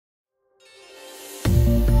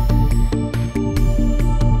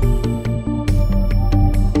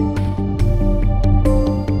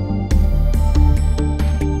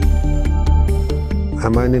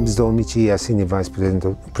My name is Domichi, Senior Vice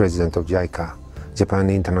President of JICA, Japan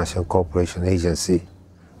International Cooperation Agency.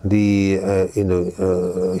 The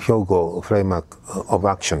Hyogo framework of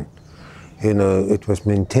action, it was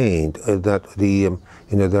maintained that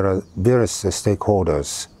there are various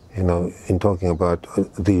stakeholders, in talking about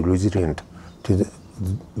the resilient to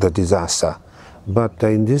the disaster. But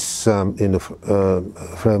in this Hyogo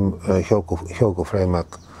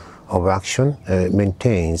framework of action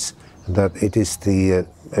maintains that it is the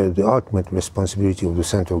ultimate responsibility of the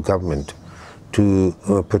central government to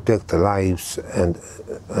protect the lives and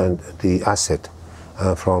the asset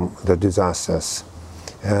from the disasters.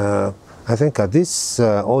 I think this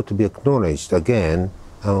ought to be acknowledged again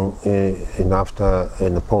after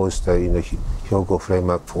in the post Hyogo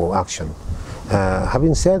framework for action.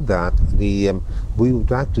 Having said that, we would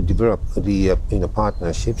like to develop the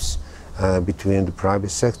partnerships between the private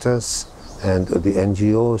sectors and the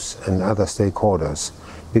NGOs and other stakeholders,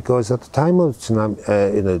 because at the time of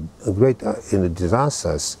tsunami, great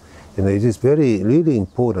disasters, it is really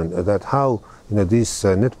important that how this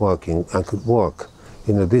networking could work.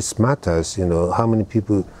 This matters. How many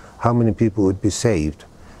people would be saved,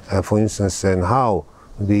 for instance, and how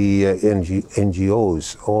the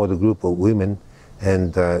NGOs or the group of women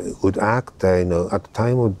and would act at the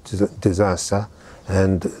time of disaster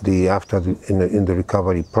and after in the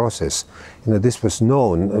recovery process. This was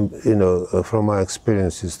known from our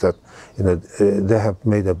experiences that they have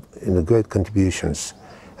made great contributions,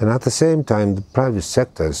 and at the same time the private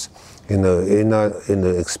sectors in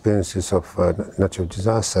the experiences of natural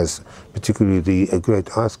disasters, particularly the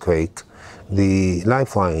great earthquake, the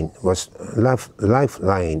lifeline was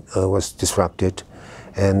disrupted,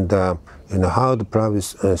 and how the private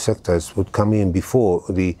sectors would come in before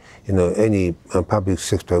the any public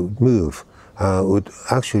sector would move would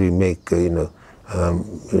actually make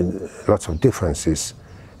lots of differences.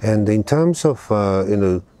 And in terms of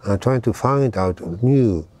trying to find out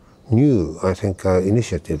new I think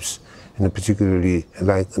initiatives, particularly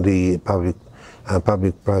like the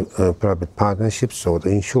public-private partnerships or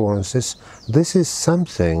the insurances, this is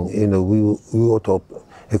something we ought to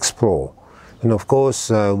explore. And of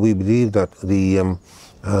course, we believe that we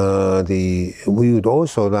would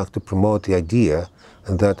also like to promote the idea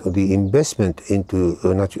that the investment into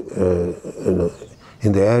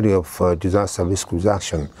in the area of disaster risk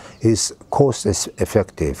reduction is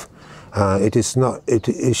cost-effective. It is not.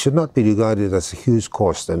 It should not be regarded as a huge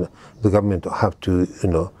cost, and the government have to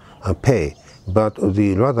pay, but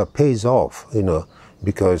rather pays off.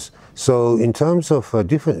 Because so in terms of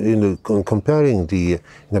different, comparing the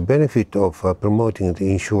benefit of promoting the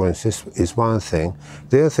insurances is one thing.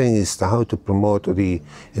 The other thing is how to promote the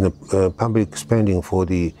public spending for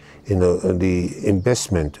the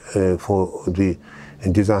investment for the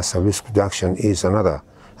disaster risk reduction is another.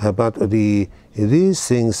 But these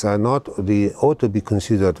things are not ought to be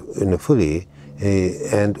considered fully,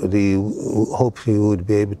 and hopefully we would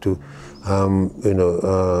be able to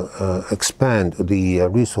expand the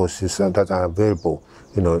resources that are available,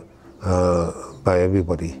 by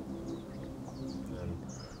everybody.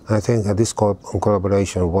 I think this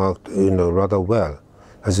collaboration worked, rather well.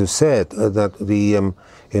 As you said, that the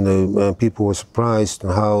people were surprised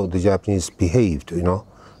on how the Japanese behaved,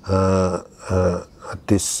 at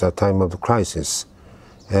this time of the crisis,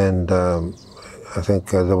 and I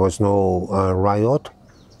think there was no riot,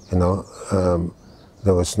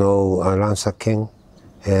 there was no ransacking,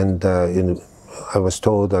 and I was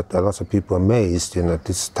told that lots of people were amazed at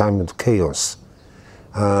this time of chaos.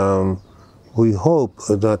 We hope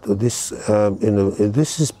that this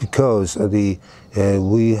is because we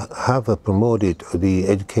have promoted the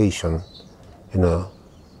education,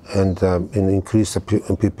 and increased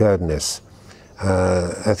preparedness.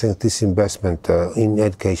 I think this investment in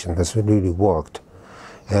education has really worked.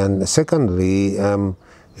 And secondly,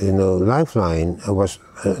 Lifeline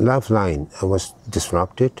was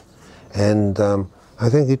disrupted, and I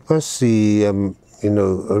think it must be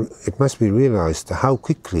it must be realized how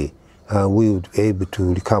quickly we would be able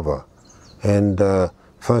to recover. And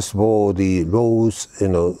first of all, the roads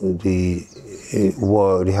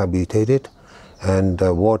were rehabilitated, and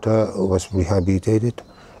water was rehabilitated.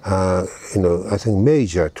 I think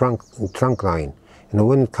major trunk line.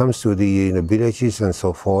 When it comes to the villages and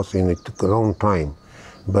so forth, it took a long time.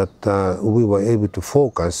 But we were able to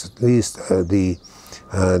focus at least to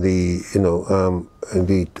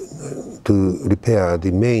repair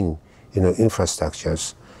the main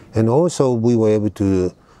infrastructures, and also we were able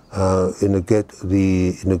to get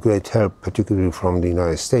the great help, particularly from the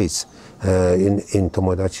United States in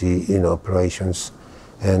Tomodachi operations,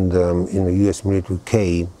 and the U.S. military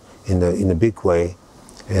came in a big way,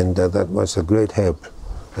 and that was a great help,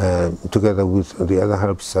 together with the other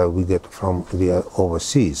helps we get from the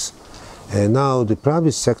overseas. And now the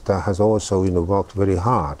private sector has also worked very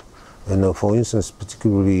hard, for instance,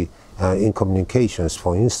 particularly in communications,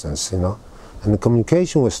 for instance, and the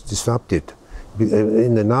communication was disrupted.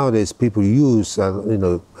 Nowadays people use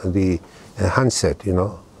the handset,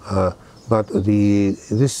 but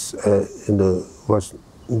this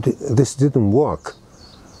didn't work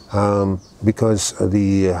because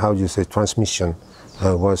the transmission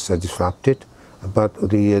was disrupted. But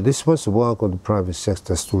this was the work of the private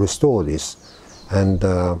sectors to restore this, and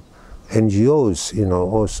NGOs,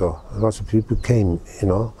 also lots of people came,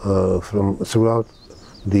 from throughout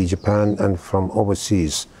Japan and from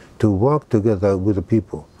overseas to work together with the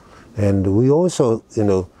people, and we also,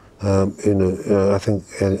 I think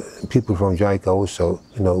people from JICA also,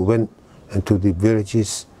 went into the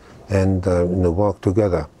villages and worked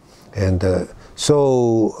together, and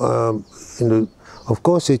so of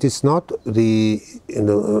course it is not the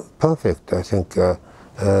perfect. I think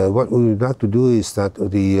what we would like to do is that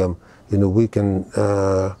we can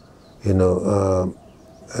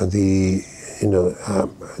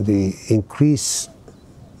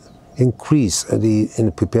increase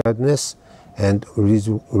the preparedness and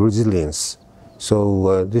resilience.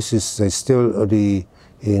 So this is still the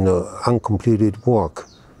uncompleted work.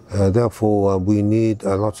 Therefore, we need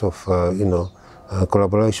lots of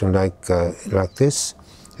collaboration like this,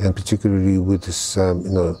 and particularly with this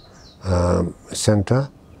center,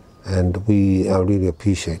 and we really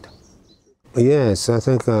appreciate. Yes, I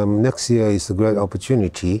think next year is a great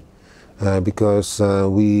opportunity because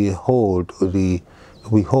we host the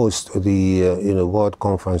World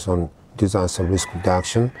Conference on Disaster Risk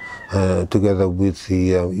Reduction together with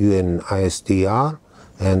the UN ISDR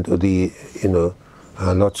and the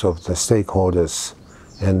lots of the stakeholders,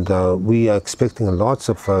 and we are expecting lots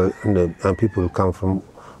of people to come from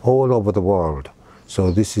all over the world.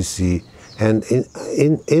 So this is and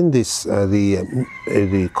in this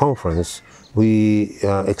the conference, we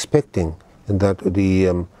are expecting that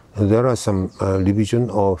there are some revision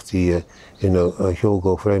of the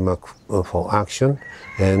Hyogo framework for action,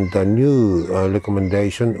 and a new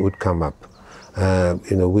recommendation would come up.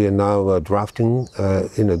 We are now drafting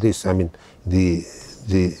this. I mean, I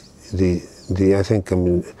think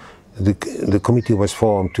the committee was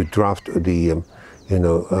formed to draft the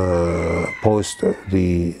post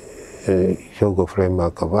the Hyogo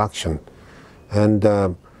framework of action, and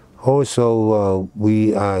also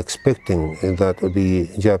we are expecting that the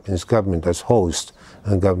Japanese government as host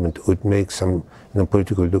and government would make some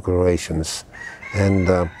political declarations, and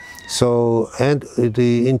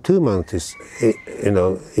in 2 months,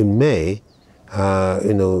 in May,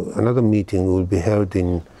 another meeting will be held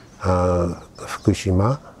in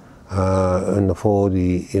Fukushima, and for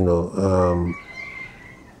the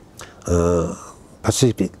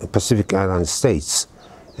Pacific Island states,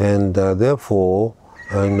 and therefore,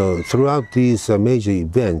 throughout these major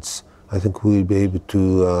events, I think we'll be able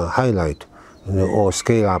to highlight, or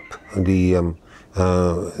scale up the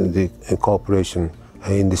cooperation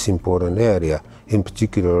in this important area, in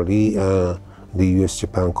particularly the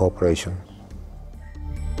U.S.-Japan cooperation.